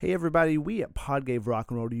Hey everybody, we at Pod Gave Rock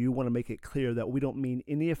and Roll to You want to make it clear that we don't mean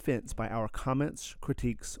any offense by our comments,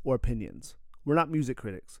 critiques, or opinions. We're not music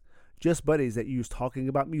critics, just buddies that use talking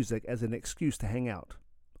about music as an excuse to hang out.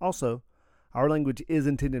 Also, our language is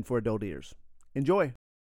intended for adult ears. Enjoy!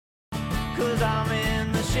 'Cause I'm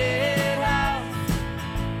in the shed house.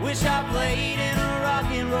 Wish I played in a rock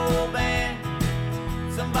and roll band.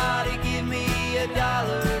 Somebody give me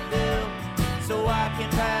 $1 bill so I can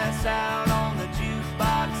pass out on the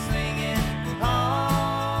jukebox singing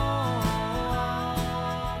honky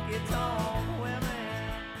tonk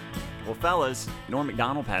women. Well, fellas, Norm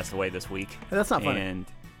Macdonald passed away this week. That's not funny.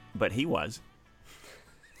 But he was.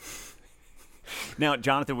 Now,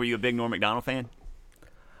 Jonathan, were you a big Norm Macdonald fan?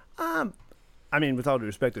 I mean, with all due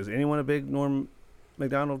respect, is anyone a big Norm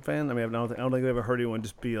Macdonald fan? I mean, I don't think I've ever heard anyone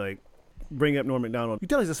just be like, bring up Norm Macdonald. You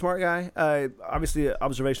tell he's a smart guy. Obviously,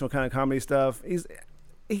 observational kind of comedy stuff.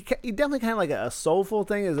 He definitely kind of like a soulful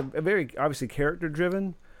thing. Is a very obviously character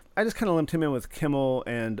driven. I just kind of lumped him in with Kimmel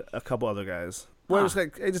and a couple other guys. Where it was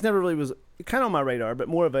like it just never really was kind of on my radar, but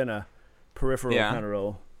more of in a peripheral kind of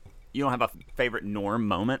role. You don't have a favorite Norm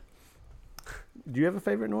moment? Do you have a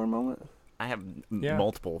favorite Norm moment? I have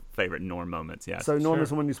multiple favorite Norm moments, yeah. So Norm is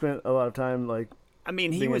the one you spent a lot of time, like... I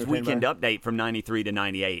mean, he was Weekend Update from 93 to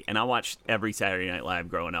 98, and I watched every Saturday Night Live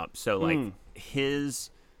growing up. So, like, his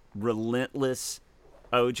relentless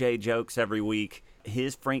OJ jokes every week,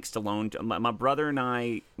 his Frank Stallone... My brother and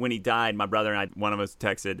I, when he died, one of us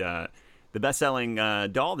texted, the best-selling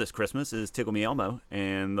doll this Christmas is Tickle Me Elmo,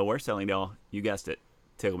 and the worst-selling doll, you guessed it,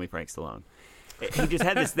 Tickle Me Frank Stallone. He just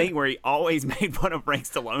had this thing where he always made fun of Frank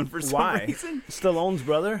Stallone for some reason. Stallone's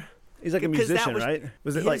brother? He's like a musician, right?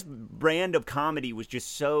 Was it his brand of comedy was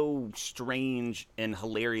just so strange and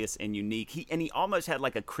hilarious and unique. He almost had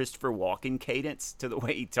like a Christopher Walken cadence to the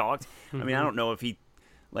way he talked. I mean, I don't know if he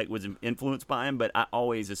like was influenced by him, but I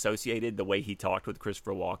always associated the way he talked with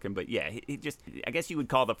Christopher Walken. But yeah, he just, I guess you would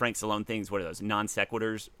call the Frank Stallone things, what are those, non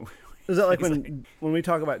sequiturs? Is that like when we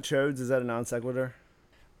talk about chodes, is that a non sequitur?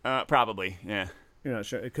 Probably, yeah. You're not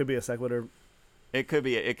sure. It could be a sequitur. It could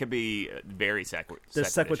be very sequitur.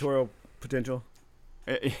 There's sequitorial potential.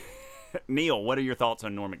 Neil, what are your thoughts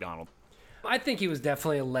on Norm Macdonald? I think he was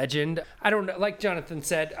definitely a legend. I don't know, like Jonathan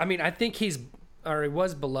said, I mean, I think he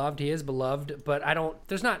was beloved. He is beloved, but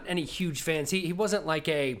there's not any huge fans. He wasn't like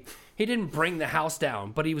he didn't bring the house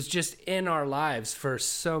down, but he was just in our lives for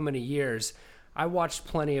so many years. I watched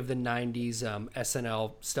plenty of the 90s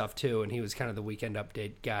SNL stuff too, and he was kind of the Weekend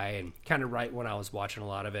Update guy, and kind of right when I was watching a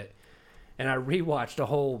lot of it. And I rewatched a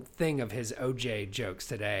whole thing of his OJ jokes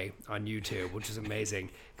today on YouTube, which is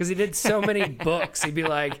amazing, because he did so many books. He'd be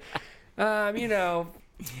like, I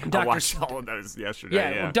watched all of those yesterday.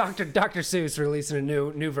 Yeah. Well, Dr. Seuss releasing a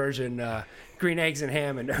new version, Green Eggs and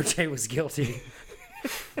Ham, and OJ was guilty.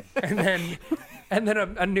 and then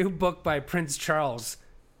a new book by Prince Charles.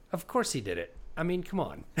 Of course he did it. I mean, come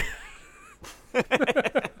on.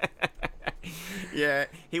 Yeah,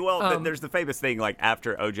 there's the famous thing, like,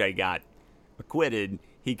 after OJ got acquitted,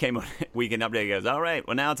 he came on Weekend Update and goes, all right,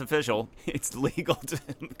 well, now it's official. It's legal to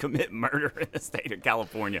commit murder in the state of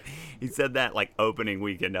California. He said that, like, opening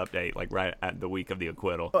Weekend Update, like, right at the week of the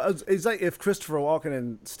acquittal. It's like if Christopher Walken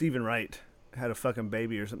and Stephen Wright had a fucking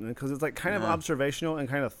baby or something, because it's, like, kind of observational and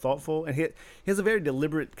kind of thoughtful, and he has a very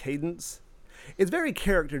deliberate cadence. It's very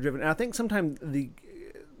character driven, and I think sometimes the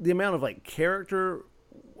amount of like character,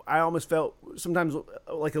 I almost felt sometimes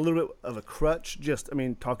like a little bit of a crutch. Just, I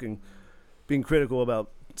mean, being critical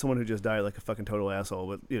about someone who just died like a fucking total asshole,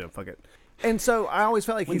 but fuck it. And so I always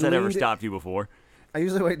felt like When's that ever stopped you before? I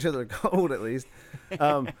usually wait till they're cold at least.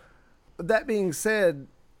 That being said,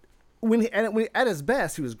 when at his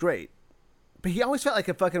best he was great, but he always felt like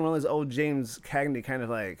a fucking one of those old James Cagney kind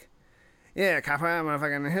of like. Yeah, copper,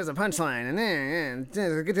 motherfucking, here's a punchline, and then get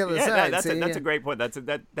to the other side. That's a great point. That's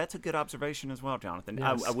a good observation as well, Jonathan.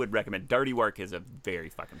 Yes. I would recommend. Dirty Work is a very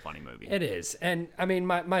fucking funny movie. It is, and I mean,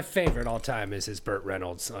 my favorite all time is his Burt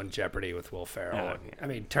Reynolds on Jeopardy with Will Ferrell. I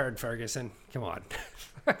mean, Turd Ferguson, come on,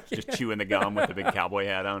 just chewing the gum with the big cowboy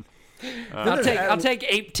hat on. I'll take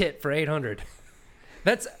Ape Tit for $800.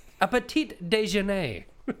 That's a petit déjeuner.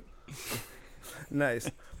 Nice.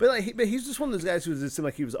 But he's just one of those guys who just seemed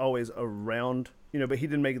like he was always around, but he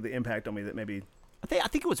didn't make the impact on me that maybe. I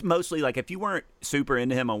think it was mostly like if you weren't super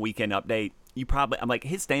into him on Weekend Update, I'm like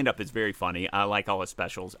his stand up is very funny. I like all his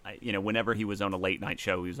specials. Whenever he was on a late night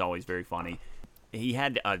show, he was always very funny. He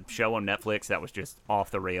had a show on Netflix that was just off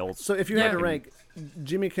the rails. So if you had to rank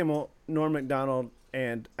Jimmy Kimmel, Norm Macdonald,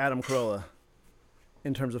 and Adam Carolla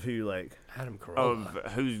in terms of who you like. Adam Carolla.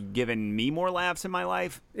 Of who's given me more laughs in my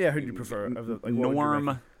life? Yeah, who do you prefer?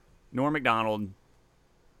 Norm Macdonald,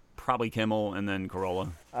 probably Kimmel and then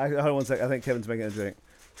Carolla. Hold on one sec. I think Kevin's making a drink.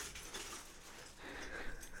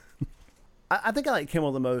 I think I like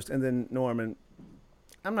Kimmel the most, and then Norman.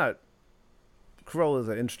 I'm not. Carolla's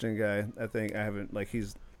an interesting guy. I think I haven't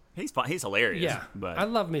he's hilarious. Yeah, but I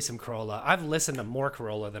love me some Carolla. I've listened to more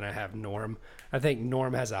Carolla than I have Norm. I think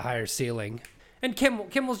Norm has a higher ceiling. And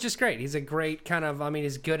Kimmel's just great. He's a great kind of,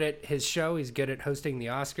 he's good at his show. He's good at hosting the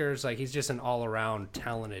Oscars. Like, he's just an all-around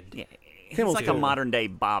talented. Yeah, he's like a modern-day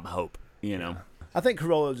Bob Hope, you know. I think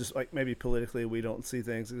Carolla just, maybe politically we don't see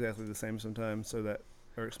things exactly the same sometimes, so that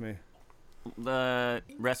irks me.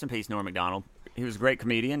 Rest in peace, Norm Macdonald. He was a great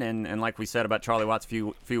comedian, and like we said about Charlie Watts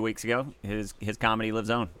a few weeks ago, his comedy lives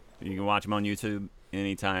on. You can watch him on YouTube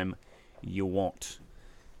anytime you want.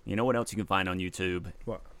 You know what else you can find on YouTube?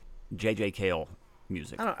 What? J.J. Cale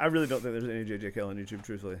music. I really don't think there's any J.J. Cale on YouTube,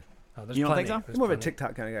 truthfully. Oh, you don't think so? He's more of a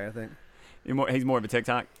TikTok kind of guy, I think. He's more of a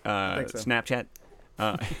TikTok? I think so. Snapchat?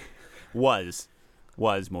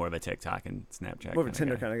 Was more of a TikTok and Snapchat. More of a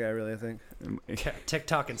Tinder kind of guy, really, I think.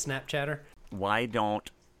 TikTok and Snapchatter. Why don't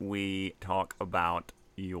we talk about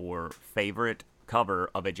your favorite cover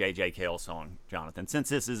of a J.J. Cale song, Jonathan, since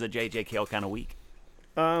this is a J.J. Cale kind of week?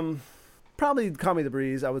 Probably Call Me the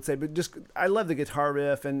Breeze, I would say, but just I love the guitar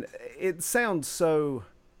riff, and it sounds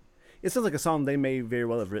like a song they may very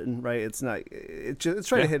well have written, right? It's not, it's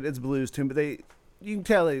trying to hit its blues tune, but you can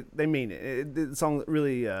tell they mean it. The song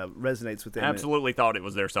really resonames with them. I absolutely thought it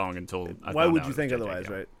was their song until I why found would out you it think was otherwise,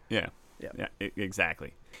 J.J. right? Yeah,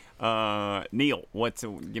 exactly. Neil,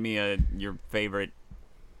 give me your favorite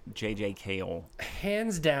J.J. Cale?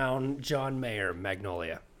 Hands down, John Mayer,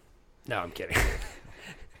 Magnolia. No, I'm kidding.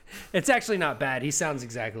 It's actually not bad. He sounds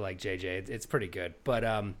exactly like JJ. It's pretty good. But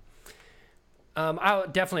I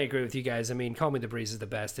definitely agree with you guys. I mean, Call Me the Breeze is the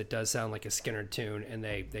best. It does sound like a Skinner tune, and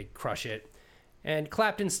they crush it. And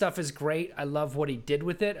Clapton's stuff is great. I love what he did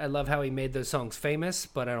with it. I love how he made those songs famous,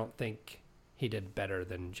 but I don't think he did better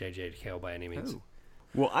than J.J. Cale by any means. Oh.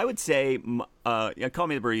 Well, I would say Call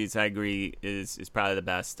Me the Breeze, I agree, is probably the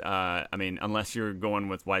best. Unless you're going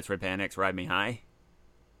with Widespread Panic's Ride Me High.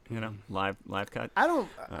 You know, live cut. I don't.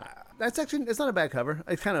 That's actually, it's not a bad cover.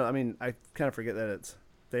 I kind of forget that it's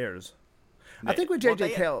theirs. I think with J.J.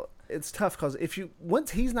 Cale, it's tough because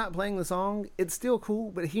once he's not playing the song, it's still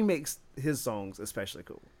cool, but he makes his songs especially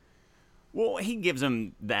cool. Well, he gives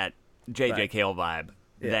him that J.J. Cale vibe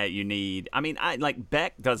that you need. I mean,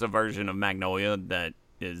 Beck does a version of Magnolia that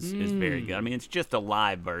is very good. I mean, it's just a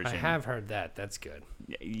live version. I have heard that. That's good.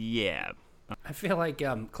 Yeah. I feel like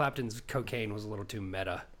Clapton's Cocaine was a little too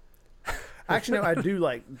meta. Actually, no, I do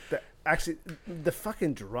like that. Actually, the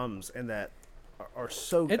fucking drums in that are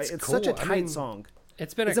so. It's cool. Such a tight song.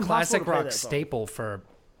 It's been a classic rock staple for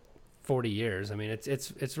 40 years. I mean,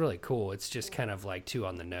 it's really cool. It's just kind of like too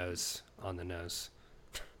on the nose. On the nose.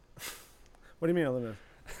 What do you mean on the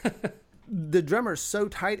nose? The drummer's so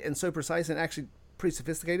tight and so precise and actually pretty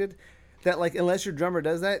sophisticated that, unless your drummer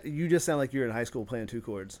does that, you just sound like you're in high school playing two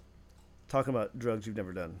chords, talking about drugs you've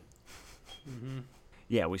never done. Mm-hmm.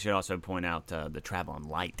 Yeah, we should also point out the Traveling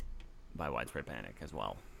Light by Widespread Panic as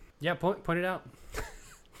well. Yeah, point it out.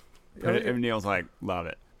 Neil's like, love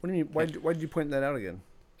it. What do you mean? Why did you point that out again?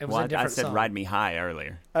 It was a different I said song. Ride Me High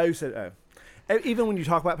earlier. Oh, you said, oh. Even when you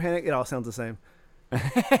talk about Panic, it all sounds the same.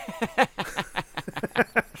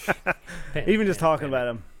 Even just talking about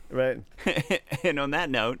them, right? And on that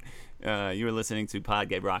note, you were listening to Pod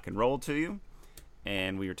Gave Rock and Roll to you,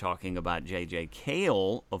 and we were talking about J.J.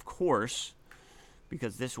 Cale, of course,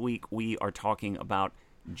 because this week we are talking about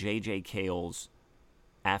J.J. Cale's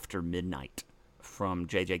After Midnight from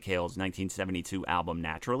J.J. Cale's 1972 album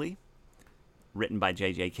Naturally, written by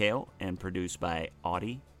J.J. Cale and produced by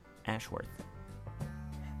Audie Ashworth.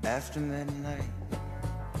 After midnight,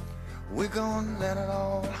 we're gonna let it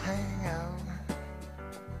all hang out.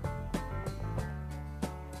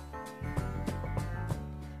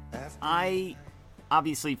 I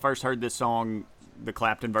obviously first heard this song, the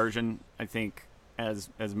Clapton version, I think, as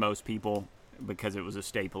most people, because it was a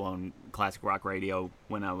staple on classic rock radio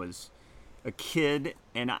when I was a kid,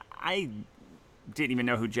 and I didn't even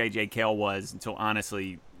know who J.J. Cale was until,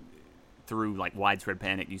 honestly, through Widespread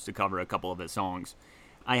Panic used to cover a couple of his songs.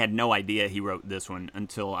 I had no idea he wrote this one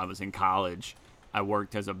until I was in college. I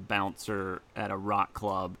worked as a bouncer at a rock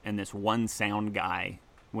club, and this one sound guy,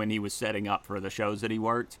 when he was setting up for the shows that he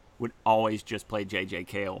worked, would always just play J.J.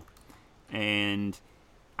 Cale. And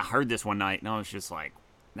I heard this one night, and I was just like,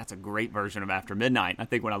 that's a great version of After Midnight. And I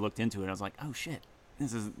think when I looked into it, I was like, oh, shit,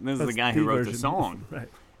 this is the guy who wrote the song. Right.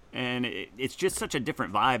 And it's just such a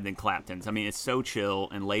different vibe than Clapton's. I mean, it's so chill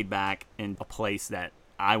and laid back in a place that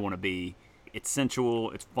I want to be. It's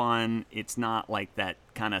sensual, it's fun, it's not like that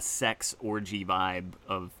kind of sex orgy vibe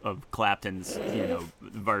of Clapton's,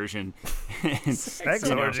 version. Sex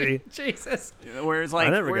orgy. Jesus. Whereas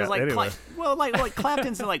like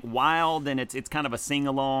Clapton's like wild, and it's kind of a sing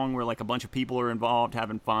along where like a bunch of people are involved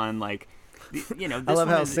having fun. Like, this I love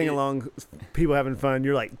how sing along people having fun.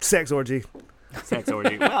 You're like sex orgy. Sex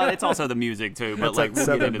orgy. Well, it's also the music too, but That's like we'll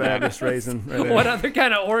Southern get into Baptist raisin. Right there. What other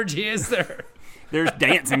kind of orgy is there? There's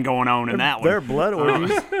dancing going on in that one. There are blood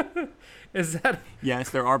orgies. Is that Yes,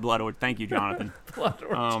 there are blood orgies. Thank you, Jonathan. blood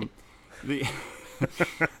orgy?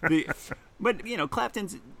 But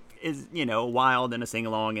Clapton's is wild and a sing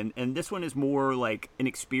along, and this one is more like an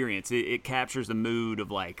experience. It captures the mood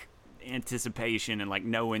of like anticipation and like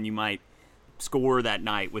knowing you might score that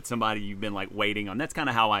night with somebody you've been like waiting on. That's kind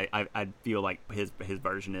of how I feel like his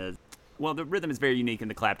version is. Well, the rhythm is very unique in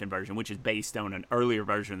the Clapton version, which is based on an earlier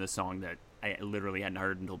version of the song that I literally hadn't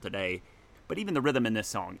heard until today. But even the rhythm in this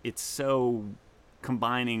song, it's so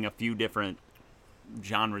combining a few different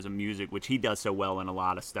genres of music, which he does so well in a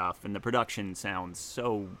lot of stuff, and the production sounds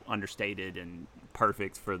so understated and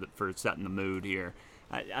perfect for setting the mood here.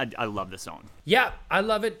 I love this song. Yeah, I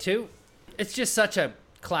love it too. It's just such a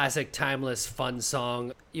classic, timeless, fun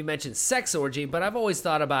song. You mentioned Sex Orgy, but I've always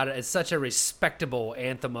thought about it as such a respectable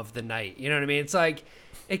anthem of the night. You know what I mean? It's like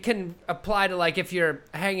it can apply to like if you're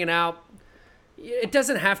hanging out. It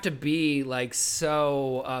doesn't have to be like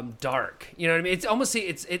so dark. You know what I mean? It's almost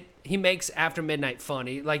he makes After Midnight fun.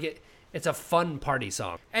 It's a fun party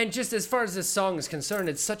song. And just as far as this song is concerned,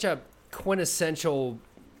 it's such a quintessential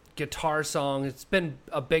guitar song. It's been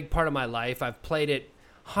a big part of my life. I've played it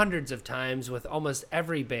hundreds of times with almost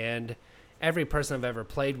every band, every person I've ever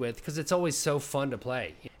played with, because it's always so fun to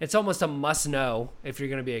play. It's almost a must know if you're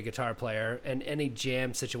going to be a guitar player. In any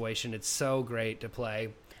jam situation, it's so great to play.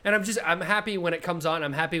 And I'm happy when it comes on.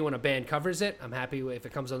 I'm happy when a band covers it. I'm happy if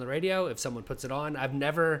it comes on the radio, if someone puts it on. I've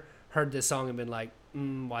never heard this song and been like,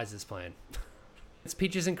 why is this playing? It's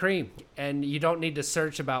Peaches and Cream, and you don't need to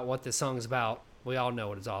search about what this song's about. We all know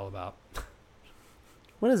what it's all about.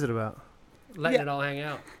 What is it about? Letting it all hang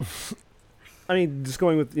out. I mean, just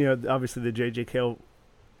going with, obviously the J.J. Cale,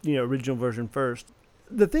 original version first.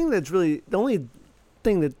 The only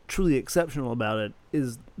thing that's truly exceptional about it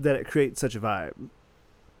is that it creates such a vibe.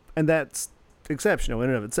 And that's exceptional in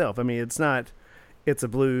and of itself. I mean, it's a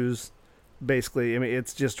blues, basically. I mean,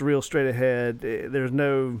 it's just real straight ahead.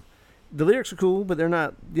 The lyrics are cool, but they're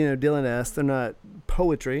not, Dylan-esque. They're not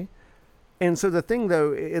poetry. And so the thing,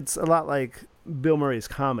 though, it's a lot like Bill Murray's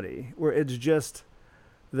comedy, where it's just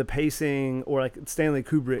the pacing, or like Stanley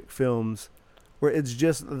Kubrick films, where it's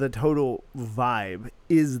just the total vibe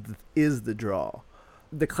is the draw.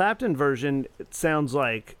 The Clapton version, it sounds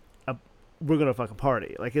like we're gonna fucking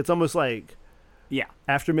party. Like it's almost like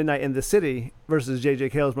After Midnight in the City versus J.J.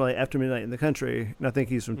 Cale's more like After Midnight in the Country. And I think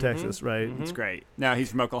he's from Texas, right? Mm-hmm. It's great. No, he's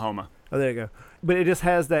from Oklahoma. Oh, there you go. But it just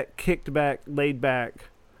has that kicked back, laid back.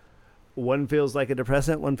 One feels like a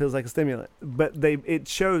depressant, one feels like a stimulant. But it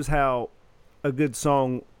shows how a good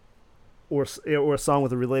song or a song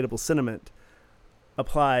with a relatable sentiment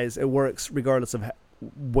applies. It works regardless of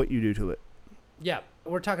what you do to it. Yeah,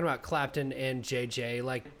 we're talking about Clapton and JJ.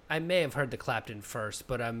 Like, I may have heard the Clapton first,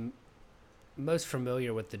 but I'm most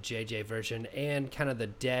familiar with the JJ version and kind of the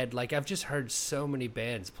Dead. Like, I've just heard so many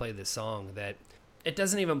bands play this song that it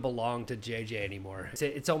doesn't even belong to JJ anymore.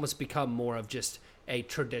 It's almost become more of just a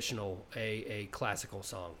traditional, a classical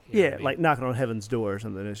song. You know what I mean? Like Knocking on Heaven's Door or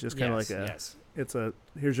something. It's just kind of it's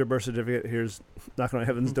here's your birth certificate, here's Knocking on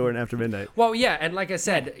Heaven's Door and After Midnight. Well, yeah, and like I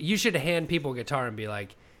said, you should hand people a guitar and be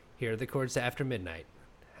like, here are the chords to After Midnight.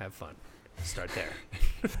 Have fun. Start there.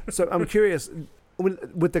 So I'm curious,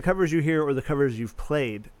 with the covers you hear or the covers you've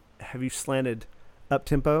played, have you slanted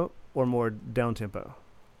up-tempo or more down-tempo?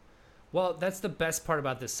 Well, that's the best part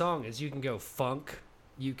about this song is you can go funk,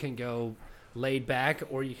 you can go laid back,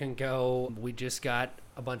 or you can go, we just got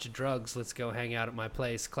a bunch of drugs, let's go hang out at my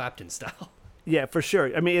place, Clapton style. Yeah, for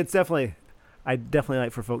sure. I mean, I definitely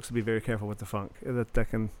like for folks to be very careful with the funk. That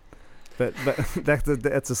can... But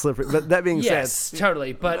that's a slippery. But that being said, yes,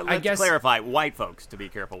 totally. But let's I guess clarify: white folks to be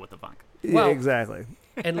careful with the funk. Well, yeah, exactly.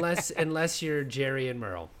 unless you're Jerry and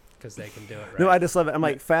Merle, because they can do it right. No, I just love it. I'm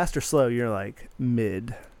like fast or slow. You're like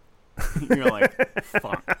mid. You're like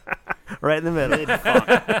funk. Right in the middle. Mid funk.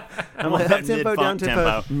 I'm like up tempo, down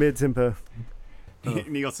tempo, mid tempo.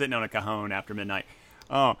 Neil's sitting on a cajon after midnight.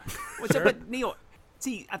 Oh, sure. But Neil,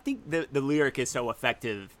 see, I think the lyric is so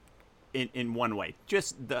effective. In one way,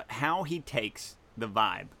 just how he takes the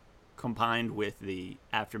vibe combined with the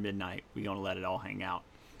After Midnight, we gonna let it all hang out.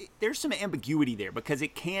 There's some ambiguity there because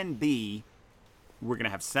it can be we're gonna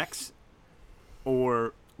have sex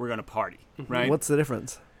or we're going to party, right? What's the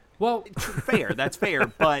difference? Well, Fair, that's fair,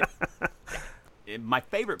 but my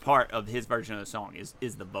favorite part of his version of the song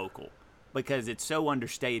is the vocal, because it's so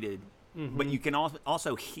understated, but you can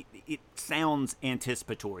also it sounds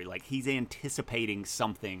anticipatory, like he's anticipating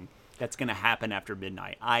something that's going to happen after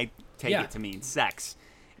midnight. I take it to mean sex,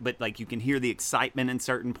 but like you can hear the excitement in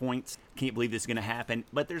certain points. Can't believe this is going to happen,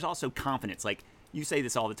 but there's also confidence. Like you say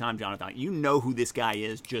this all the time, Jonathan. You know who this guy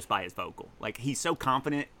is just by his vocal. Like he's so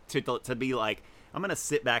confident to be like, I'm gonna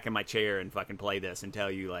sit back in my chair and fucking play this and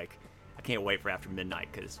tell you like, I can't wait for after midnight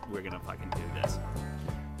because we're gonna fucking do this.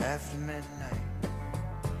 After midnight,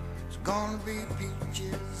 it's gonna be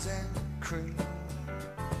peaches and cream.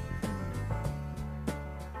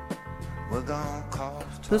 We're gonna cause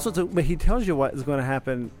But he tells you what is going to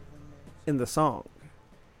happen in the song.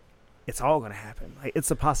 It's all going to happen. Like,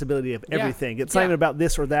 it's a possibility of everything. It's not even about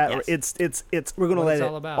this or that, or it's we're going to let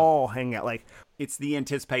it all hang out. Like it's the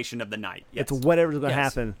anticipation of the night. Yes. It's whatever's going to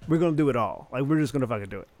happen. We're going to do it all. Like we're just going to fucking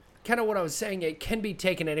do it. Kind of what I was saying. It can be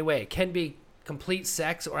taken any way. It can be complete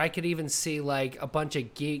sex, or I could even see like a bunch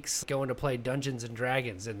of geeks going to play Dungeons and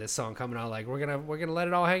Dragons in this song coming out. Like we're gonna let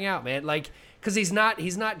it all hang out, man. Like because he's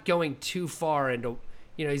not going too far into.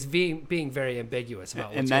 You know, he's being very ambiguous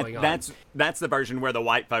about what's going on. That's the version where the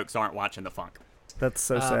white folks aren't watching the funk. That's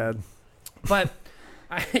so sad. But,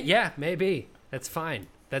 yeah, maybe. That's fine.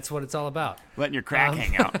 That's what it's all about. Letting your crack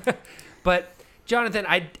hang out. But, Jonathan,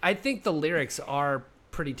 I think the lyrics are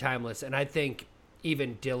pretty timeless, and I think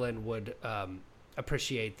even Dylan would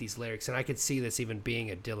appreciate these lyrics. And I could see this even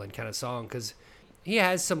being a Dylan kind of song, because he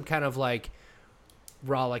has some kind of, like,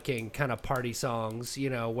 rollicking kind of party songs, you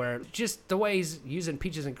know, where just the way he's using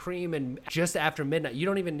Peaches and Cream and just after midnight, you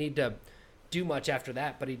don't even need to do much after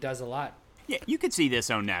that, but he does a lot. Yeah, you could see this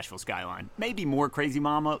on Nashville Skyline. Maybe more Crazy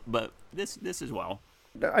Mama, but this as well.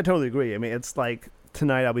 I totally agree. I mean, it's like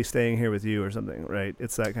Tonight I'll Be Staying Here With You or something, right?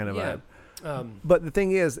 It's that kind of vibe. But the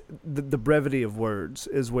thing is, the brevity of words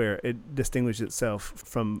is where it distinguishes itself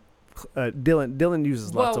from Dylan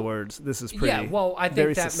uses lots of words. This is pretty. Yeah, well, I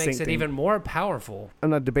think that makes it even more powerful. I'm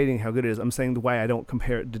not debating how good it is. I'm saying the way I don't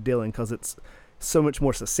compare it to Dylan because it's so much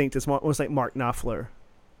more succinct. It's almost like Mark Knopfler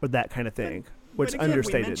or that kind of thing, which again,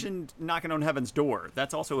 understated. We mentioned Knocking on Heaven's Door.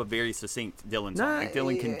 That's also a very succinct Dylan song. Like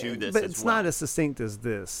Dylan can do this, but it's not as succinct as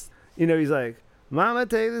this. You know, he's like, "Mama,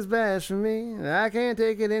 take this bash from me. I can't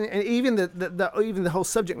take it any." And even the whole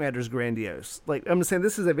subject matter is grandiose. Like I'm just saying,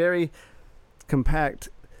 this is a very compact.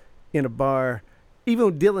 In a bar,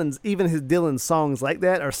 even his Dylan songs like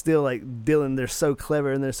that are still like Dylan. They're so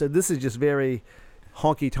clever and so this is just very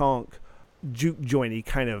honky tonk, juke jointy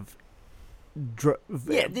kind of.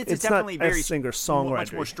 It's definitely not very singer songwriter.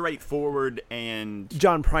 Much more straightforward and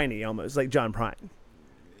John Prine almost like John Prine.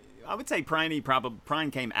 I would say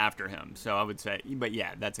Prine came after him, so I would say, but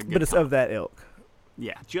yeah, that's a good. But it's of that ilk.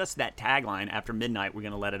 Yeah, just that tagline after midnight, we're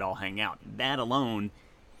gonna let it all hang out. That alone.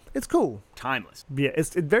 It's cool. Timeless. Yeah,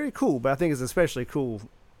 it's very cool, but I think it's especially cool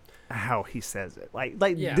how he says it. Like De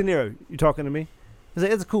Niro, you talking to me?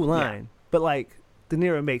 It's a cool line, but like De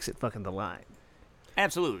Niro makes it fucking the line.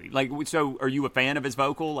 Absolutely. Like, so are you a fan of his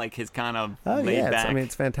vocal? Like his kind of laid back? I mean,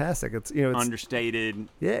 it's fantastic. It's it's understated.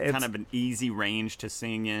 Yeah, it's kind of an easy range to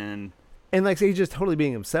sing in. And like, he's just totally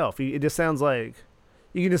being himself. It just sounds like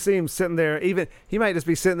you can just see him sitting there. Even he might just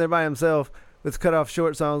be sitting there by himself. With cut off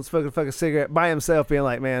shorts on, smoking a fucking cigarette by himself, being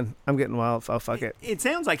like, "Man, I'm getting wild. I'll fuck it." It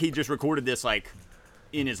sounds like he just recorded this like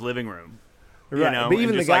in his living room, right? You know? But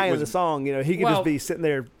even the guy in the song, you know, he could just be sitting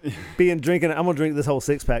there, drinking. I'm gonna drink this whole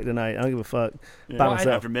 6-pack tonight. I don't give a fuck. By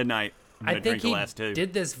myself after midnight. I think he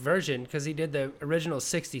did this version because he did the original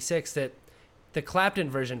 '66. That the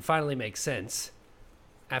Clapton version finally makes sense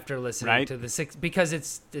after listening to the six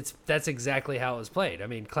because that's exactly how it was played. I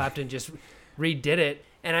mean, Clapton just redid it.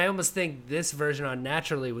 And I almost think this version on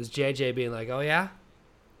Naturally was JJ being like, "Oh yeah,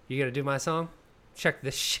 you gonna do my song? Check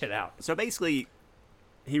this shit out." So basically,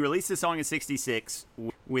 he released the song in '66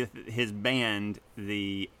 with his band,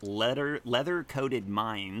 the Leather Coated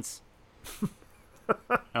Minds,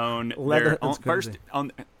 on their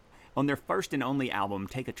first and only album,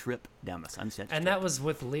 "Take a Trip Down the Sunset Strip." And that was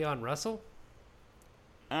with Leon Russell.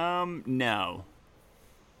 No,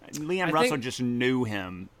 Leon Russell just knew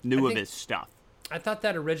of his stuff. I thought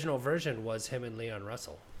that original version was him and Leon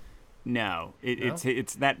Russell. No,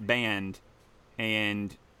 it's that band,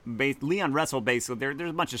 and Leon Russell basically. There's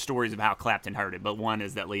a bunch of stories of how Clapton heard it, but one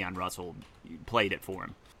is that Leon Russell played it for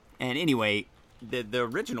him. And anyway, the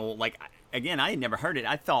original, like again, I had never heard it.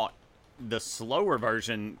 I thought the slower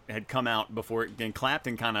version had come out before, and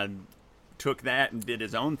Clapton kind of took that and did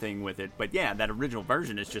his own thing with it. But yeah, that original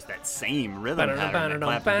version is just that same rhythm pattern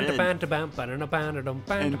that Clapton did.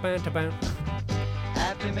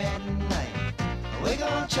 Happy midnight, we're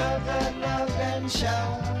gonna chug that love and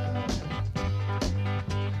shout.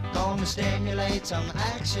 Gonna stimulate some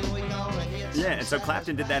action, we're gonna hit. Yeah, and so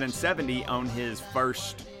Clapton did that in '70 on his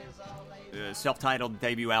first self-titled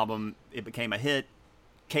debut album. It became a hit.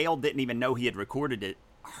 Cale didn't even know he had recorded it.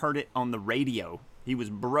 Heard it on the radio. He was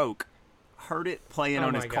broke. Heard it playing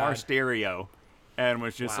on his car stereo, and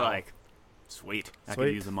was just like, "Sweet, I can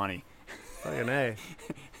use the money." Fucking A.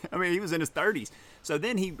 I mean, he was in his 30s. So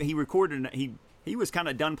then he recorded. He was kind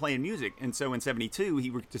of done playing music, and so in '72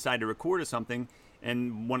 he decided to record something.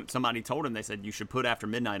 And when somebody told him, they said, "You should put After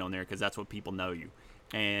Midnight on there because that's what people know you."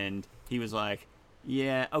 And he was like,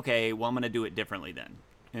 "Yeah, okay. Well, I'm gonna do it differently then."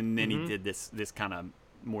 And then he did this kind of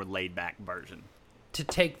more laid back version. To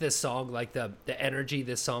take this song, like the energy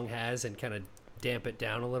this song has, and kind of damp it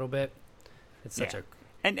down a little bit. It's such a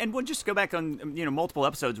and we'll just go back on multiple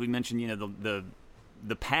episodes. We mentioned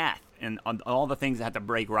the path and on all the things that have to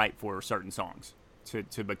break right for certain songs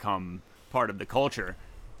to become part of the culture.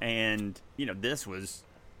 And this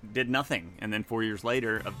did nothing, and then 4 years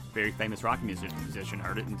later, a very famous rock musician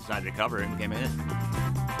heard it and decided to cover it and became a hit.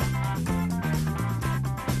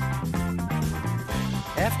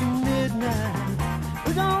 After midnight,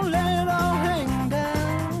 we're gonna let it all hang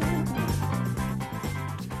down.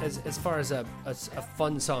 As far as a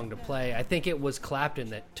fun song to play, I think it was Clapton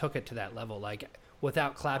that took it to that level. Like,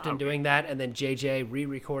 without Clapton doing that and then JJ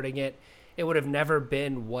re-recording it, it would have never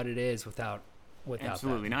been what it is without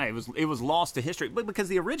Absolutely that. not. It was lost to history, but because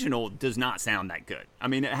the original does not sound that good. I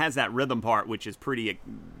mean, it has that rhythm part, which is pretty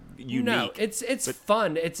unique. No, it's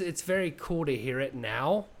fun. It's very cool to hear it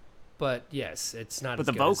now, but yes, it's not. But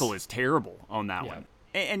the vocal is terrible on that one.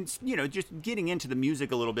 And just getting into the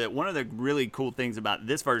music a little bit, one of the really cool things about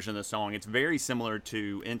this version of the song, it's very similar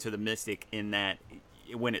to Into the Mystic in that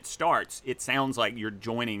when it starts, it sounds like you're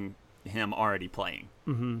joining him already playing.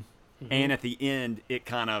 Mm-hmm. And at the end, it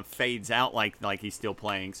kind of fades out like he's still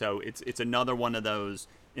playing. So it's another one of those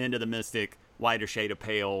Into the Mystic, Whiter Shade of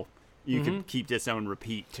Pale. You could keep this on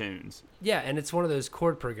repeat tunes. Yeah, and it's one of those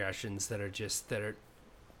chord progressions that are.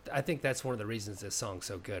 I think that's one of the reasons this song's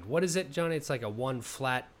so good. What is it, Johnny? It's like a 1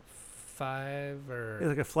 flat 5 or It's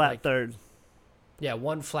like a flat third. Yeah,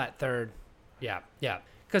 1 flat third. Yeah.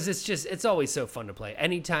 Because it's always so fun to play.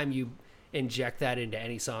 Anytime you inject that into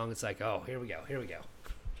any song, it's like, oh, here we go.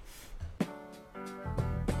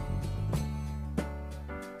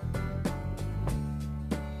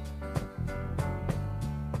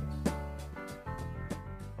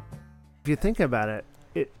 If you think about it,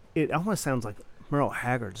 it almost sounds like Merle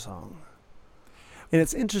Haggard's song. And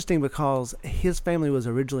it's interesting because his family was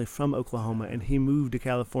originally from Oklahoma, and he moved to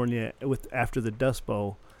California after the Dust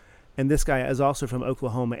Bowl. And this guy is also from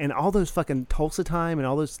Oklahoma. And all those fucking Tulsa Time and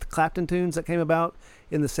all those Clapton tunes that came about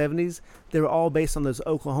in the 70s, they were all based on those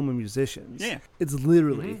Oklahoma musicians. Yeah. It's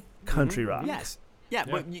literally country rock. Yes. Yeah,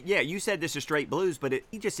 but you said this is straight blues, but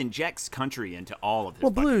he just injects country into all of his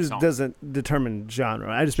blues songs. Doesn't determine genre.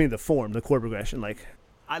 I just mean the form, the chord progression.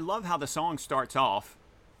 I love how the song starts off.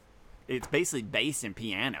 It's basically bass and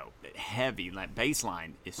piano, heavy. Like bass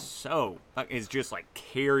line is just like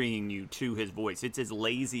carrying you to his voice. It's as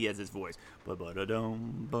lazy as his voice.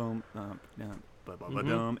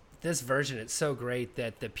 This version, it's so great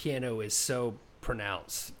that the piano is so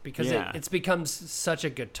pronounced because it's become such a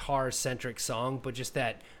guitar-centric song, but just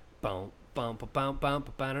that bump, bump, bump,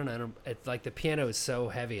 bump, bump. It's like the piano is so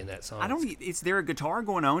heavy in that song. Is there a guitar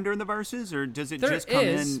going on during the verses, or does it just come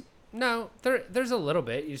in? No, there's a little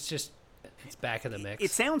bit. It's back in the mix. It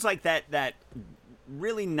sounds like that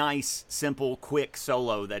really nice, simple, quick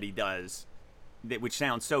solo that he does, which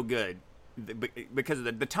sounds so good because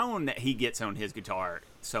of the tone that he gets on his guitar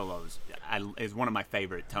solos is one of my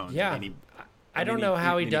favorite tones. Yeah, I don't know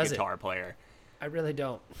how he does it. Guitar player. I really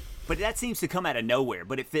don't. But that seems to come out of nowhere,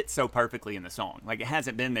 but it fits so perfectly in the song. Like, it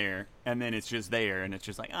hasn't been there, and then it's just there, and it's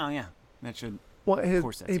just like, oh, yeah, that should... Well, of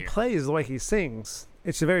course that's he here. plays the way he sings.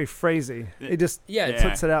 It's very phrasy. It just it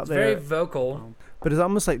puts it out there. Very vocal. But it's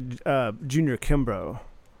almost like Junior Kimbrough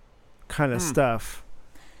kind of stuff.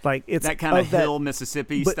 Like it's that kind of hill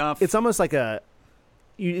Mississippi stuff. It's almost like it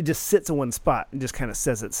just sits in one spot and just kind of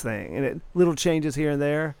says its thing. And it little changes here and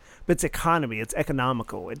there, but it's economy. It's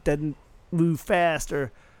economical. It doesn't move fast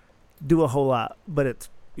or do a whole lot, but it's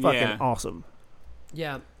fucking awesome.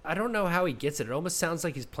 Yeah, I don't know how he gets it. It almost sounds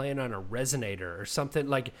like he's playing on a resonator or something,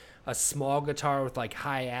 like a small guitar with like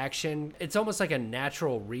high action. It's almost like a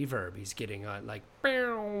natural reverb he's getting on, like,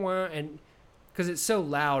 and because it's so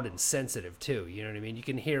loud and sensitive too. You know what I mean? You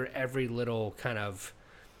can hear every little kind of,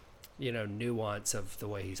 nuance of the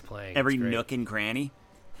way he's playing. Every nook and cranny.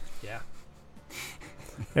 Yeah.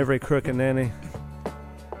 Every crook and nanny.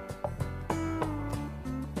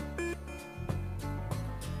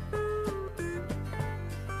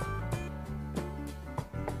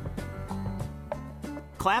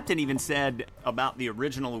 Clapton even said about the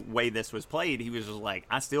original way this was played, he was just like,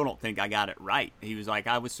 I still don't think I got it right. He was like,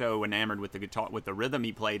 I was so enamored with the guitar, with the rhythm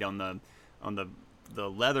he played on the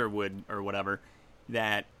leatherwood or whatever,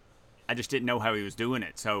 that I just didn't know how he was doing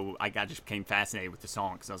it. So I just became fascinated with the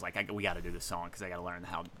song, because I was like, we got to do this song because I got to learn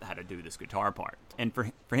how to do this guitar part. And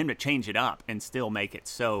for him to change it up and still make it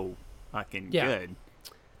so fucking good.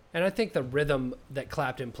 And I think the rhythm that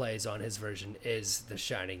Clapton plays on his version is the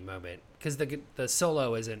shining moment, because the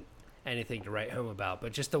solo isn't anything to write home about,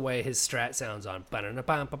 but just the way his strat sounds on.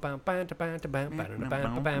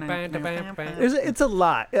 It's a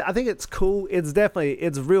lot. I think it's cool.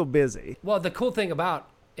 It's real busy. Well, the cool thing about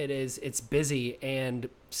it is it's busy and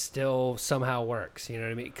still somehow works. You know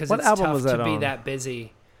what I mean? Because it's tough to be that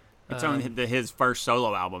busy. It's on his first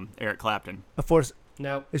solo album, Eric Clapton. Of course.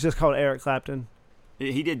 No. It's just called Eric Clapton.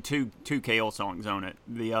 He did two KO songs on it.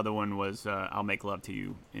 The other one was I'll Make Love to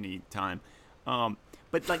You Anytime.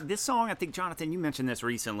 But like this song, I think, Jonathan, you mentioned this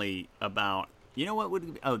recently about, the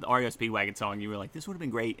REO Speedwagon song. You were like, this would have been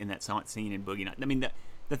great in that scene in Boogie Nights. I mean,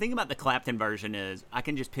 the thing about the Clapton version is I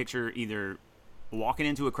can just picture either walking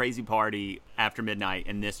into a crazy party after midnight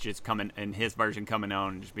and this just coming, and his version coming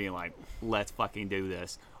on and just being like, let's fucking do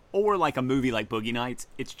this. Or like a movie like Boogie Nights.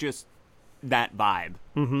 It's just that vibe.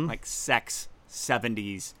 Mm-hmm. Like sex,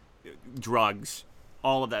 70s, drugs,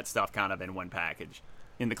 all of that stuff kind of in one package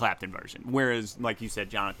in the Clapton version. Whereas, like you said,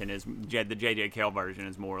 Jonathan, the J.J. Cale version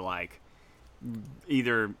is more like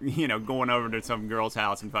either, going over to some girl's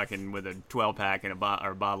house and fucking with a 12-pack and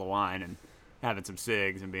or a bottle of wine and having some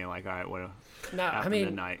cigs and being like, all right, after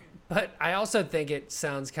midnight. But I also think it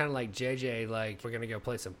sounds kind of like JJ, like, we're going to go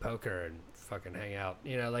play some poker and fucking hang out.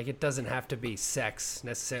 Like, it doesn't have to be sex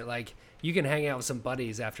necessarily. Like, you can hang out with some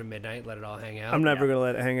buddies after midnight, let it all hang out. I'm never going to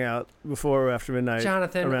let it hang out before or after midnight.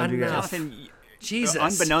 Jonathan, around you enough. guys. Jesus.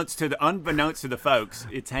 Unbeknownst to the folks,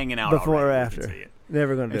 it's hanging out before already. or after.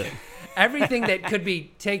 Never going to do it. Everything that could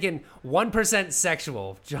be taken 1%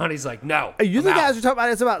 sexual, Johnny's like, no. You guys are talking about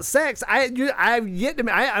it's about sex. I've yet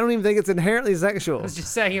to. I don't even think it's inherently sexual. I was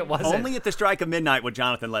just saying it wasn't. Only at the strike of midnight would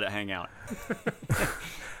Jonathan let it hang out.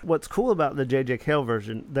 What's cool about the J.J. Cale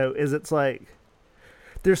version, though, is it's like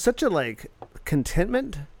there's such a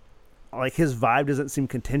contentment. Like his vibe doesn't seem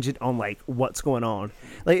contingent on what's going on.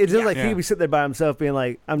 Like it's just he could be sitting there by himself, being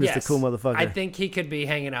like, "I'm just a cool motherfucker." I think he could be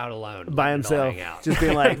hanging out alone by himself, just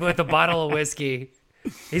being like with a bottle of whiskey.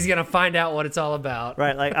 He's gonna find out what it's all about.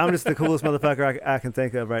 Right? Like I'm just the coolest motherfucker I can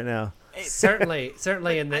think of right now. Certainly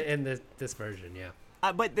in this version,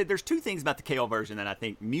 yeah. But there's two things about the Cale version that I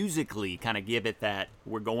think musically kind of give it that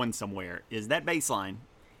we're going somewhere. Is that bass line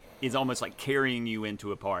is almost like carrying you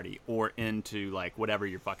into a party or into like whatever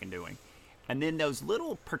you're fucking doing. And then those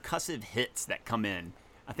little percussive hits that come in.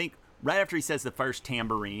 I think right after he says the first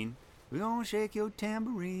tambourine, we're gonna shake your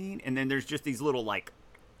tambourine. And then there's just these little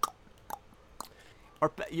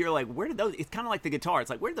or you're like, where did those, it's kind of like the guitar.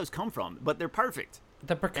 It's like, where did those come from? But they're perfect.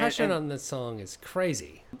 The percussion on this song is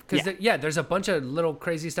crazy. Because, there's a bunch of little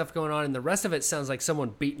crazy stuff going on, and the rest of it sounds like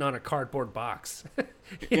someone beating on a cardboard box.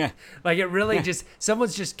 Yeah. Like, it really just,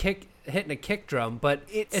 someone's just hitting a kick drum, but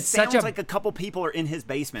it's sounds such like a couple people are in his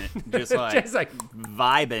basement just like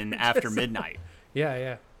vibing after midnight.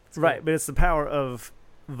 Yeah. Right, but it's the power of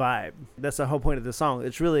vibe. That's the whole point of the song.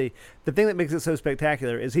 It's really, the thing that makes it so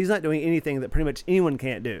spectacular is he's not doing anything that pretty much anyone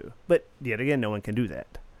can't do. But, yet again, no one can do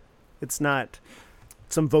that. It's not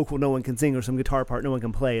some vocal no one can sing or some guitar part no one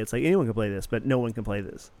can play. It's like anyone can play this, but no one can play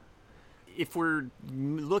this. If we're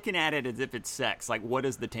looking at it as if it's sex, like what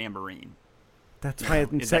is the tambourine? That's why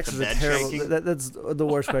sex is a terrible. That's the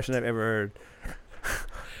worst question I've ever heard.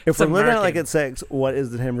 If we're looking at it like it's sex, what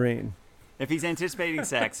is the tambourine? If he's anticipating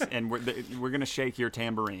sex and we're gonna shake your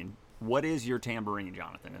tambourine, what is your tambourine,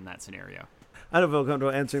 Jonathan, in that scenario? I don't feel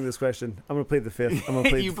comfortable answering this question. I'm going to plead the fifth. I'm going to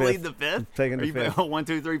plead you the fifth. plead the fifth? I'm taking the fifth. 1,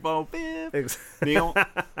 2, 3, 4, 5. Neil,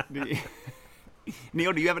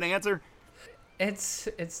 Neil, do you have an answer? It's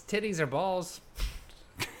titties or balls.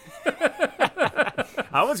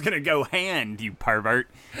 I was going to go hand, you pervert.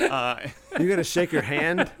 You're going to shake your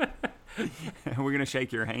hand? We're going to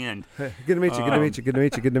shake your hand. Good to meet you. Good to meet you. Good to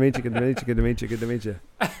meet you. Good to meet you. Good to meet you. Good to meet you. Good to meet you.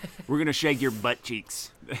 We're going to shake your butt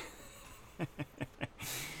cheeks.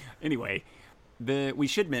 Anyway, we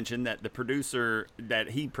should mention that the producer that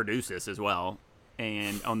he produced this as well,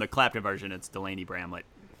 and on the Clapton version, it's Delaney Bramlett,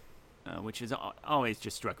 which has always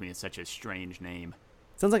just struck me as such a strange name.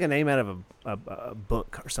 Sounds like a name out of a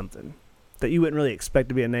book or something that you wouldn't really expect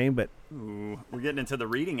to be a name, but... Ooh, we're getting into the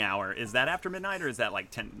reading hour. Is that after midnight, or is that like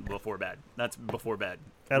 10 before bed? That's before bed.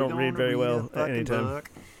 I don't read very well at any time. Book.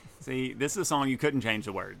 See, this is a song you couldn't change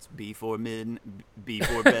the words. Before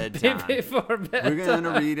bedtime. Before bedtime. We're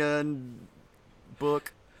gonna read a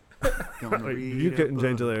book. You couldn't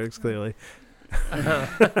change the lyrics, clearly.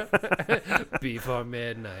 Before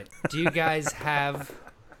midnight. Do you guys have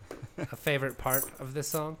a favorite part of this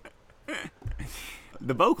song?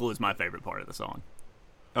 The vocal is my favorite part of the song,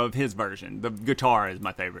 of his version. The guitar is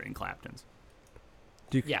my favorite in Clapton's.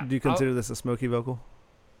 Do you consider this a smoky vocal?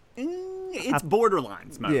 It's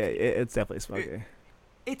borderline smoky. Yeah, it's definitely smoky.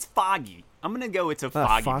 It's foggy. I'm gonna go. It's a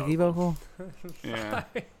foggy vocal. Yeah.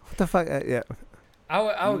 What the fuck? Yeah.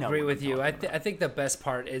 I'll agree with you. I think the best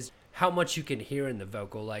part is how much you can hear in the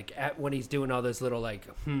vocal, like when he's doing all those little like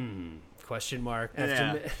question mark.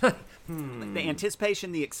 Yeah. The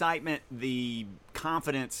anticipation, the excitement, the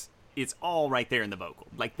confidence, it's all right there in the vocal.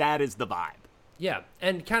 Like, that is the vibe. Yeah,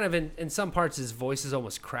 and kind of in some parts his voice is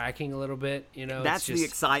almost cracking a little bit, you know. That's the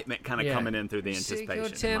excitement kind of coming in through the anticipation. Go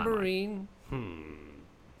tambourine.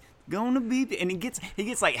 Gonna be, and he gets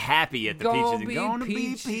like happy at the peaches. Gonna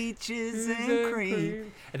be peaches and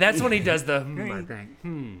cream. And that's when he does the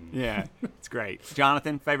Yeah, it's great.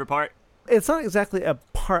 Jonathan, favorite part? It's not exactly a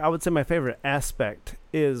part. I would say my favorite aspect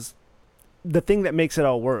is the thing that makes it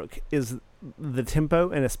all work is the tempo,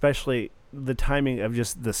 and especially the timing of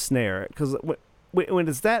just the snare. Because when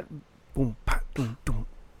it's that boom, pop, boom, boom,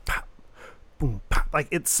 pop, boom, pop, like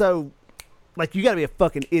it's so, like you got to be a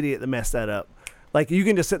fucking idiot to mess that up. Like you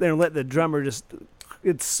can just sit there and let the drummer just,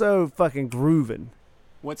 it's so fucking grooving.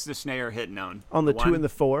 What's the snare hitting on? On the 2 and the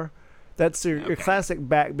 4. That's your classic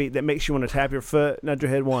backbeat that makes you want to tap your foot, nod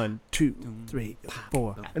your head 1, 2, 3,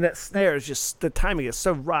 4. And that snare is just, the timing is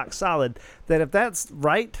so rock solid that if that's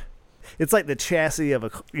right, it's like the chassis of a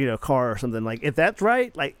car or something. Like if that's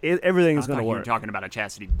right, like everything's going to work. You were talking about a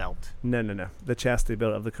chastity belt. No, the chastity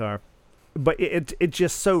belt of the car. But it's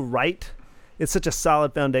just so right. It's such a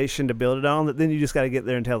solid foundation to build it on that then you just got to get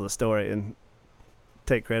there and tell the story and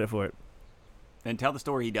take credit for it. And tell the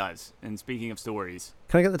story he does. And speaking of stories,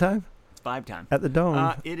 can I get the time? It's vibe time. At the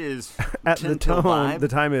Dome. It is at the Dome. The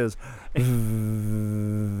time is.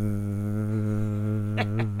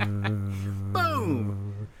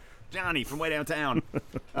 Boom. Johnny from way downtown.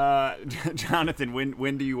 Jonathan,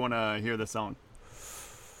 when do you want to hear the song?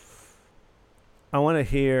 I want to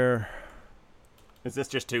hear. Is this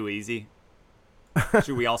just too easy?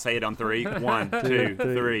 Should we all say it on 3? 1, 2,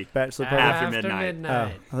 3. Bachelor party. After midnight. Oh,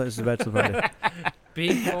 I thought it was a bachelor party.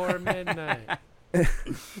 Before midnight.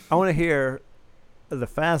 I want to hear the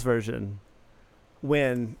fast version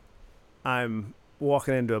when I'm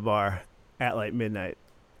walking into a bar at like midnight.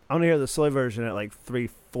 I want to hear the slow version at like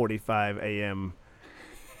 3:45 a.m.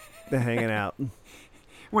 hanging out.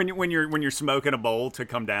 When you're smoking a bowl to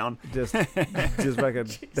come down. Just fucking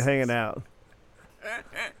hanging out.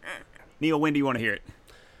 Neil, when do you want to hear it?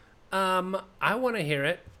 I want to hear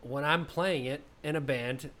it when I'm playing it in a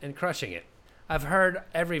band and crushing it. I've heard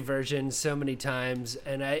every version so many times,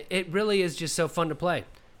 and it really is just so fun to play.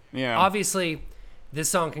 Yeah. Obviously, this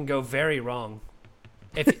song can go very wrong.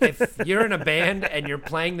 If you're in a band and you're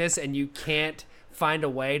playing this and you can't find a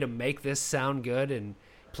way to make this sound good and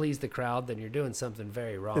please the crowd, then you're doing something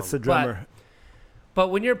very wrong. It's the drummer. But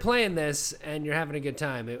when you're playing this and you're having a good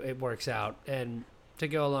time, it works out. And to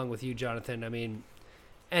go along with you, Jonathan, I mean,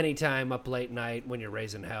 anytime up late night when you're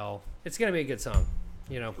raising hell, it's going to be a good song,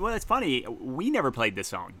 you know. Well, it's funny. We never played this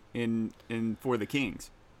song in For the Kings.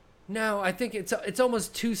 No, I think it's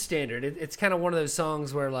almost too standard. It's kind of one of those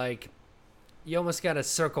songs where, like, you almost got to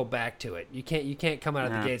circle back to it. You can't come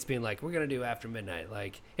out of the gates being like, we're going to do After Midnight.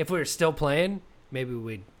 Like, if we were still playing, maybe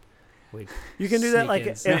we'd you can do that like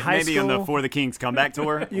in high maybe school. Maybe on the For the Kings comeback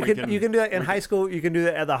tour. You can do that in high school. You can do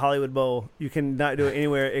that at the Hollywood Bowl. You can not do it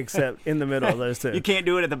anywhere except in the middle of those two. You can't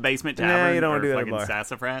do it at the Basement Tavern. No, you don't want to do it at a bar.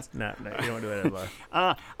 Sassafras. No, you don't want to do it at a bar.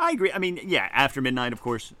 I agree. I mean, yeah, After Midnight, of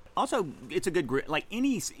course. Also, it's a good like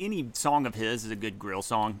any song of his is a good grill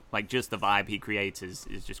song. Like just the vibe he creates is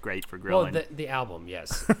just great for grilling. Well, the album,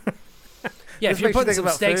 yes. Yeah, if you're putting some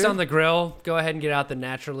steaks on the grill, go ahead and get out the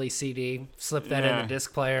Naturally CD, slip that in the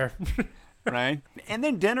disc player. Right? And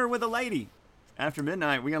then Dinner with a Lady. After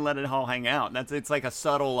Midnight, we're going to let it all hang out. It's like a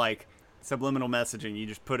subtle, like, subliminal messaging. You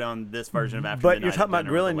just put on this version of After Midnight. But you're talking about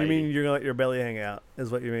grilling, you mean you're going to let your belly hang out,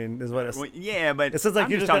 is what you mean, is what it's... Well, yeah, but... It sounds like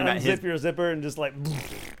I'm you're just going to unzip your zipper and just like...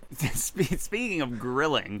 Speaking of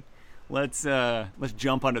grilling, let's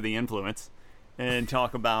jump under the influence and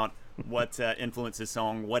talk about what influenced this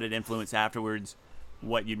song, what it influenced afterwards,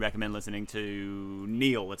 what you'd recommend listening to.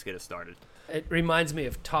 Neil, let's get us started. It reminds me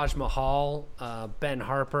of Taj Mahal, Ben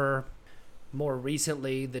Harper, more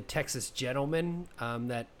recently the Texas Gentlemen,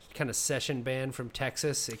 that kind of session band from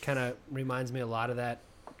Texas. It kind of reminds me a lot of that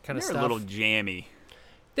kind of They're stuff. a little jammy.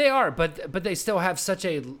 They are, but they still have such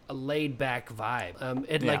a laid back vibe.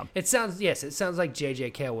 It sounds like J.J.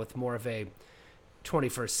 Cale with more of a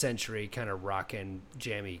 21st century kind of rockin'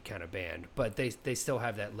 jammy kind of band, but they still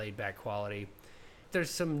have that laid back quality. There's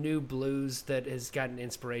some new blues that has gotten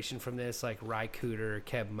inspiration from this, like Ry Cooder,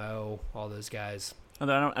 Keb Mo, all those guys.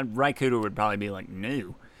 Although Ry Cooder would probably be like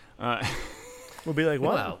new. We'll be like,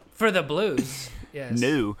 what? Well, for the blues, yes.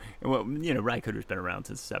 New. Well, Ry Cooder's been around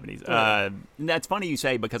since the 70s. That's funny you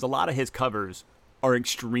say, because a lot of his covers are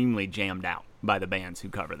extremely jammed out by the bands who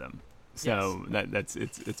cover them. So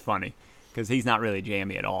it's funny, because he's not really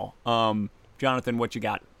jammy at all. Jonathan, what you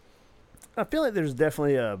got? I feel like there's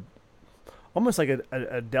definitely almost like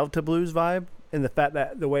a Delta blues vibe in the fact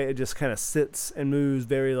that the way it just kind of sits and moves,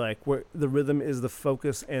 very like where the rhythm is the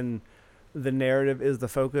focus and the narrative is the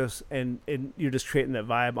focus, and you're just creating that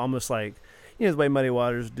vibe, almost like, the way Muddy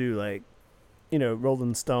Waters do, like,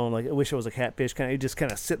 Rolling Stone, like I Wish I Was a Catfish, kind of, you just kind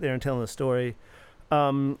of sit there and telling the story.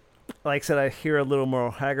 Like I said, I hear a little more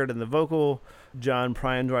Haggard in the vocal, John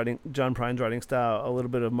Prine's writing style, a little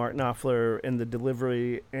bit of Mark Knopfler in the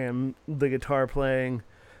delivery and the guitar playing,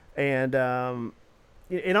 and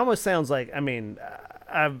it almost sounds like,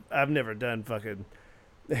 I've never done fucking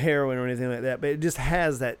heroin or anything like that, but it just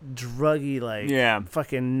has that druggy, like,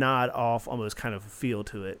 fucking nod off almost kind of feel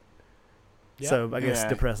to it. Yep. So I guess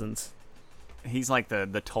depressants. He's like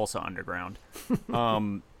the Tulsa Underground.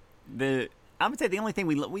 I would say the only thing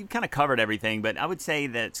we've kind of covered everything, but I would say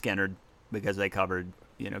that Skynyrd, because they covered,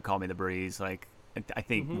 Call Me the Breeze, like, I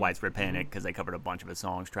think Widespread Panic, because they covered a bunch of his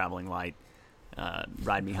songs, Traveling Light,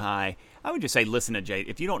 Ride Me High. I would just say listen to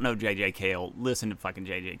if you don't know J.J. Cale, listen to fucking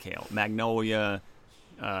J.J. Cale. Magnolia,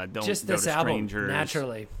 Don't just Go this to album, Strangers.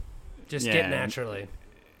 Naturally. Get Naturally.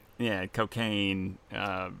 Yeah, Cocaine,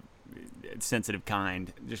 Sensitive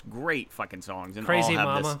Kind, just great fucking songs. And Crazy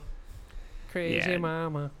all have Mama. Crazy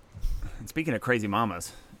Mama. And speaking of crazy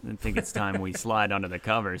mamas, I think it's time we slide onto the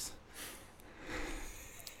covers.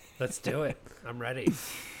 Let's do it. I'm ready.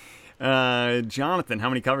 Jonathan, how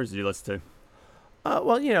many covers did you listen to?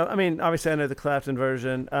 Well, obviously I know the Clapton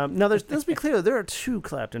version. Now, let's be clear, there are two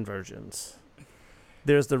Clapton versions.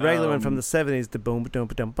 There's the regular one from the 70s, the boom, ba-dum,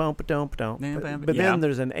 ba-dum, boom, ba-dum, ba-dum. But then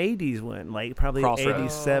there's an 80s one, like probably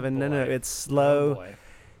Crossroads. 87. No, it's slow. Oh,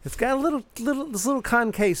 it's got this little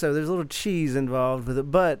con queso. There's a little cheese involved with it,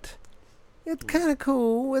 but it's kind of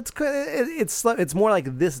cool. It's slow. It's more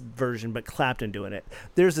like this version, but Clapton doing it.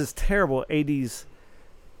 There's this terrible 80s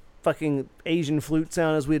fucking Asian flute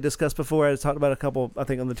sound, as we had discussed before. I talked about a couple, I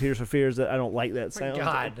think, on the Tears for Fears, that I don't like that sound.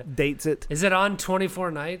 God. It dates it. Is it on 24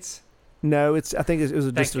 Nights? No, I think it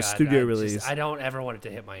was just a studio release. I don't ever want it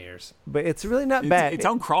to hit my ears. But it's really not bad. It's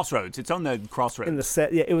on Crossroads. It's on the Crossroads. In the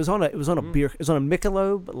set, yeah, it was on a beer. It was on a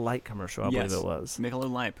Michelob Light commercial, I believe it was.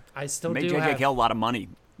 Michelob Light. I still made do J.J. Cale a lot of money,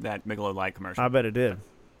 that Michelob Light commercial. I bet it did.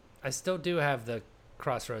 I still do have the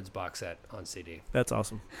Crossroads box set on CD. That's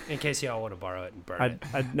awesome. In case y'all want to borrow it and burn it.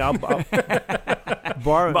 I'll borrow it.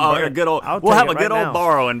 We'll have a good old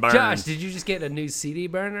borrow and burn. Josh, did you just get a new CD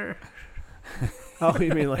burner? Oh,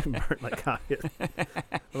 you mean like burn, like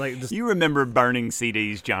like just, you remember burning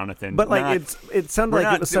CDs, Jonathan? But like it sounded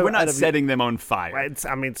like it was so. We're not setting them on fire. Right?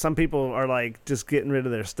 Some people are like just getting rid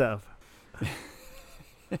of their stuff.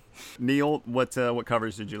 Neil, what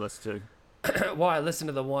covers did you listen to? Well, I listened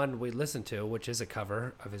to the one we listened to, which is a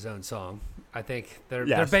cover of his own song. I think they're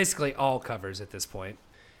basically all covers at this point.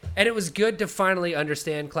 And it was good to finally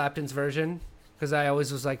understand Clapton's version, because I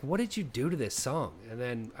always was like, what did you do to this song? And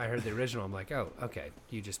then I heard the original. I'm like, oh, okay.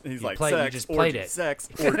 You just played it. Sex.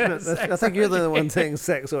 I think you're the one saying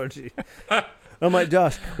sex orgy. I'm like,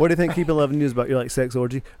 Josh, what do you think Keep It Loving You is about? You're like, sex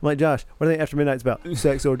orgy. I'm like, Josh, what do you think After Midnight's about?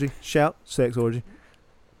 Sex orgy. Shout, sex orgy.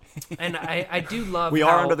 And I do love we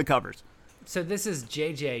are under the covers. So this is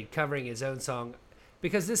JJ covering his own song,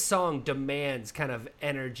 because this song demands kind of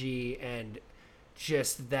energy and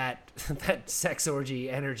just that sex orgy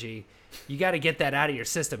energy. You got to get that out of your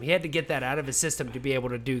system. He had to get that out of his system to be able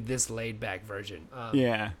to do this laid back version.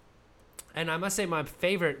 And I must say my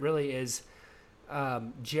favorite really is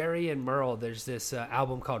Jerry and Merle. There's this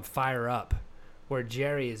album called Fire Up, where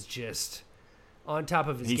Jerry is just on top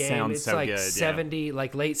of his game. Sounds it's so like good, 70,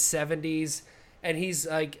 like late 70s. And he's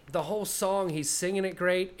like, the whole song, he's singing it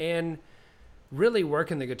great. And really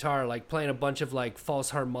working the guitar, like playing a bunch of like false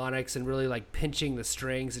harmonics and really like pinching the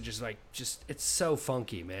strings and just it's so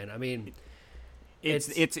funky, man. I mean,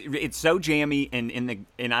 it's so jammy and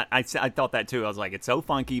I thought that too. I was like, it's so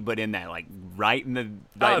funky, but in that like right in the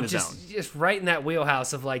zone, just right in that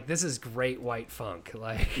wheelhouse of like, this is great white funk.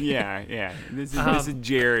 Like yeah. This is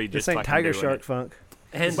Jerry. This ain't Tiger Shark funk.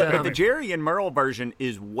 And but the Jerry and Merle version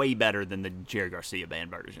is way better than the Jerry Garcia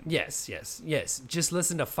band version. Yes. Just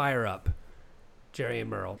listen to Fire Up, Jerry and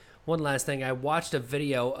Merle. One last thing, I watched a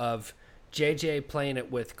video of JJ playing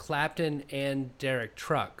it with Clapton and Derek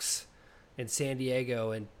Trucks in San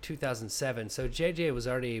Diego in 2007. So JJ was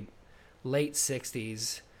already late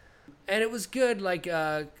 60s. And it was good, like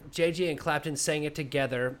JJ and Clapton sang it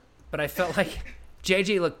together, but I felt like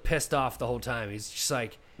JJ looked pissed off the whole time. He's just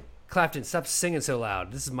like, Clapton, stop singing so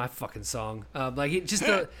loud. This is my fucking song. Like, he just,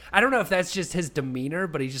 I don't know if that's just his demeanor,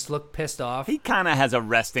 but he just looked pissed off. He kind of has a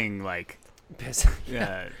resting, like, bitch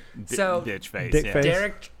face. Dick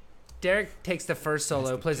face. Derek takes the first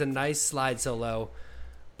solo, plays a nice slide solo,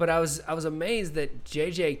 but I was amazed that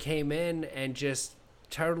JJ came in and just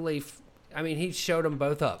totally, I mean, he showed them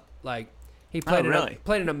both up. Like, he played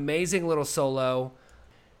played an amazing little solo.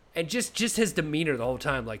 And just his demeanor the whole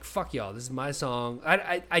time, like, fuck y'all, this is my song.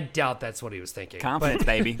 I doubt that's what he was thinking. Confidence,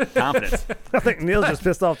 baby. Confidence. I think Neil's just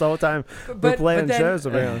pissed off the whole time. We're playing shows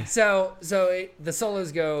around. So the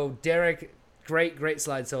solos go, Derek, great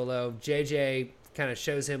slide solo. JJ kind of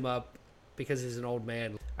shows him up because he's an old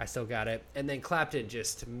man. I still got it. And then Clapton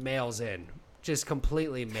just mails in. Just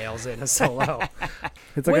completely mails in a solo.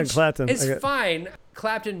 It's like a Clapton. It's fine.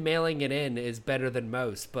 Clapton mailing it in is better than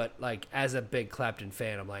most, but like as a big Clapton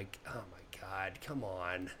fan, I'm like, oh my God, come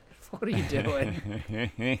on. What are you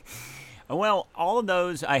doing? Well, all of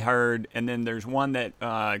those I heard, and then there's one that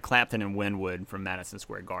Clapton and Winwood from Madison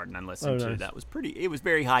Square Garden I listened to. That was it was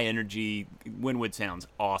very high energy. Winwood sounds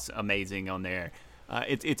awesome, amazing on there.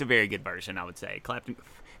 It's a very good version, I would say.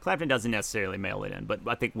 Clapton doesn't necessarily mail it in, but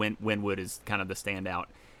I think Winwood is kind of the standout.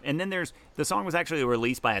 And then the song was actually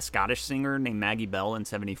released by a Scottish singer named Maggie Bell in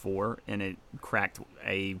 '74, and it cracked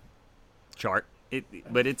a chart.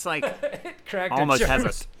 But it's like it almost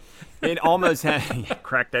has it almost has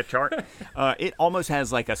cracked that chart. It almost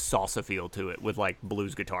has like a salsa feel to it with like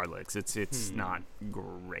blues guitar licks. It's not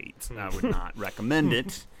great. I would not recommend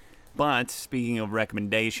it. But speaking of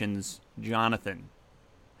recommendations, Jonathan,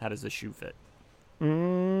 how does the shoe fit?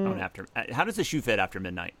 How does the shoe fit after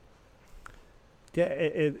midnight? Yeah,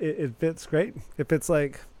 it fits great. It fits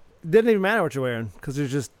like, it didn't even matter what you're wearing because you're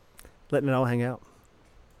just letting it all hang out.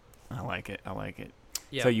 I like it.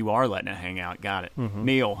 Yeah. So you are letting it hang out. Got it. Mm-hmm.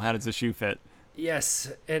 Neil, how does the shoe fit?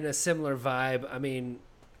 Yes, in a similar vibe. I mean,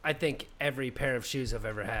 I think every pair of shoes I've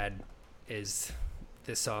ever had is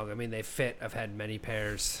this song. I mean, they fit. I've had many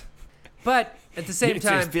pairs. But at the same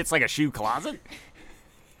time... It just fits like a shoe closet?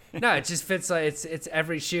 No, it just fits like it's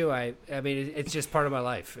every shoe. I mean, it's just part of my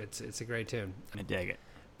life. It's a great tune. I dig it.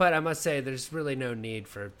 But I must say, there's really no need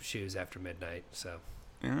for shoes after midnight. So.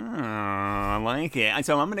 Oh, I like it.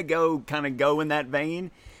 So I'm gonna go in that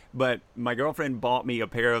vein. But my girlfriend bought me a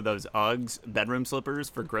pair of those Uggs bedroom slippers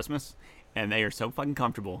for Christmas, and they are so fucking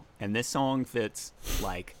comfortable. And this song fits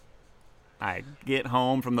like. I get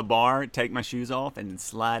home from the bar, take my shoes off, and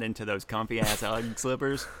slide into those comfy ass Ugg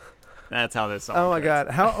slippers. That's how this song Oh my fits. God.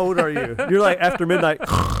 How old are you? You're like after midnight.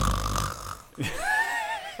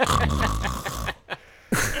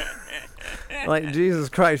 Like, Jesus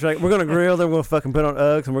Christ. You're like, we're going to grill, then we're going to fucking put on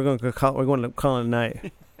Uggs, and we're going to call it a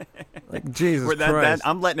night. Like, Jesus Christ.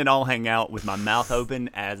 I'm letting it all hang out with my mouth open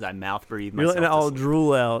as I mouth breathe myself. You're letting it all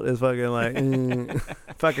drool out. It's fucking like,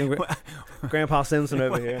 fucking Grandpa Simpson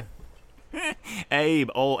over here. Abe,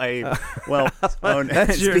 old Abe. Well,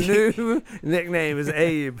 that's your new nickname is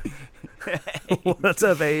Abe. What's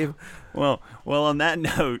up, Abe? Well, on that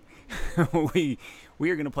note, we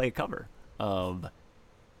are going to play a cover of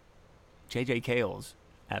J.J. Cale's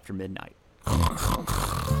After Midnight.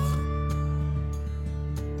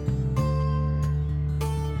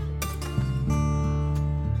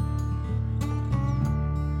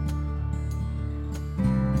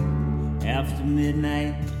 After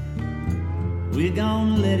midnight, we're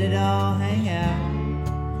gonna let it all hang out.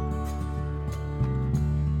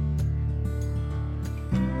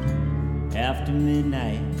 After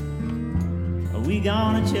midnight, we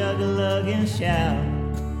gonna chug a lug and shout.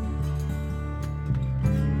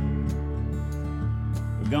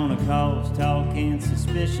 We're gonna cause talk and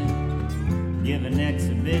suspicion, give an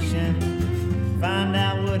exhibition, find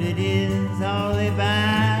out what it is all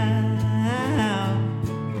about.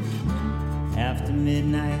 After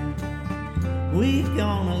midnight, we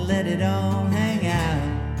gonna let it all hang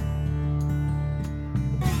out.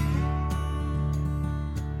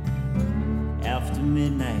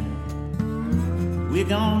 we're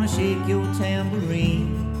gonna shake your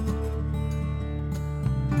tambourine.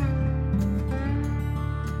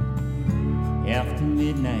 After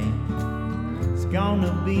midnight, it's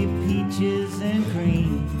gonna be peaches and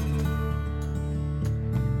cream.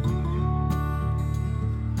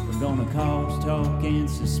 We're gonna cause talk and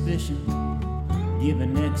suspicion, give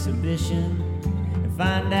an exhibition, and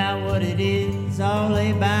find out what it is all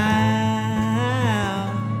about.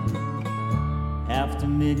 After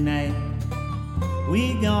midnight,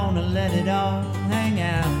 we gonna let it all hang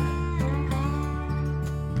out.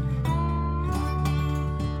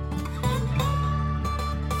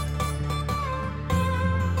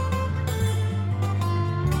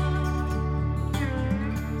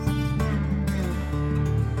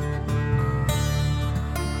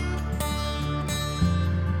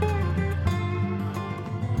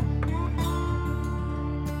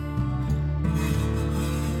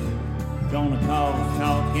 Gonna cause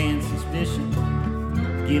talk and suspicion,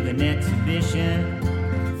 give an exhibition,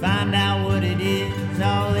 find out what it is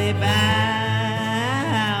all about.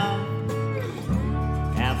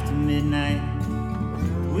 After midnight,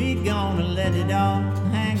 we gonna let it all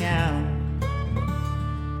hang out.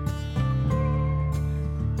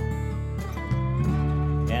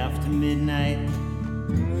 After midnight,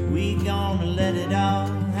 we gonna let it all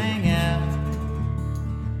hang out.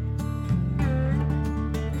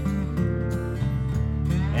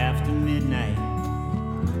 After midnight,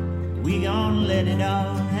 we gonna let it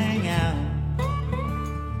all hang out.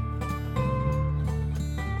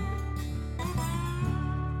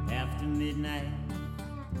 After midnight,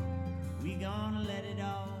 we gonna let it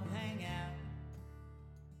all hang out.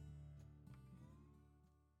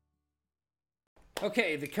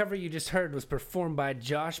 Okay, the cover you just heard was performed by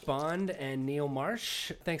Josh Bond and Neil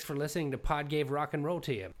Marsh. Thanks for listening to Pod Gave Rock and Roll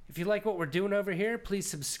to you. If you like what we're doing over here, please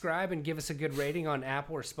subscribe and give us a good rating on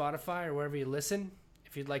Apple or Spotify or wherever you listen.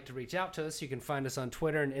 If you'd like to reach out to us, you can find us on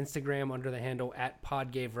Twitter and Instagram under the handle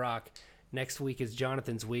 @PodGaveRock. Next week is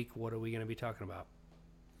Jonathan's week. What are we going to be talking about?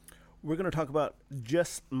 We're going to talk about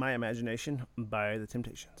Just My Imagination by The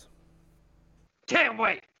Temptations. Can't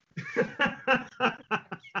wait!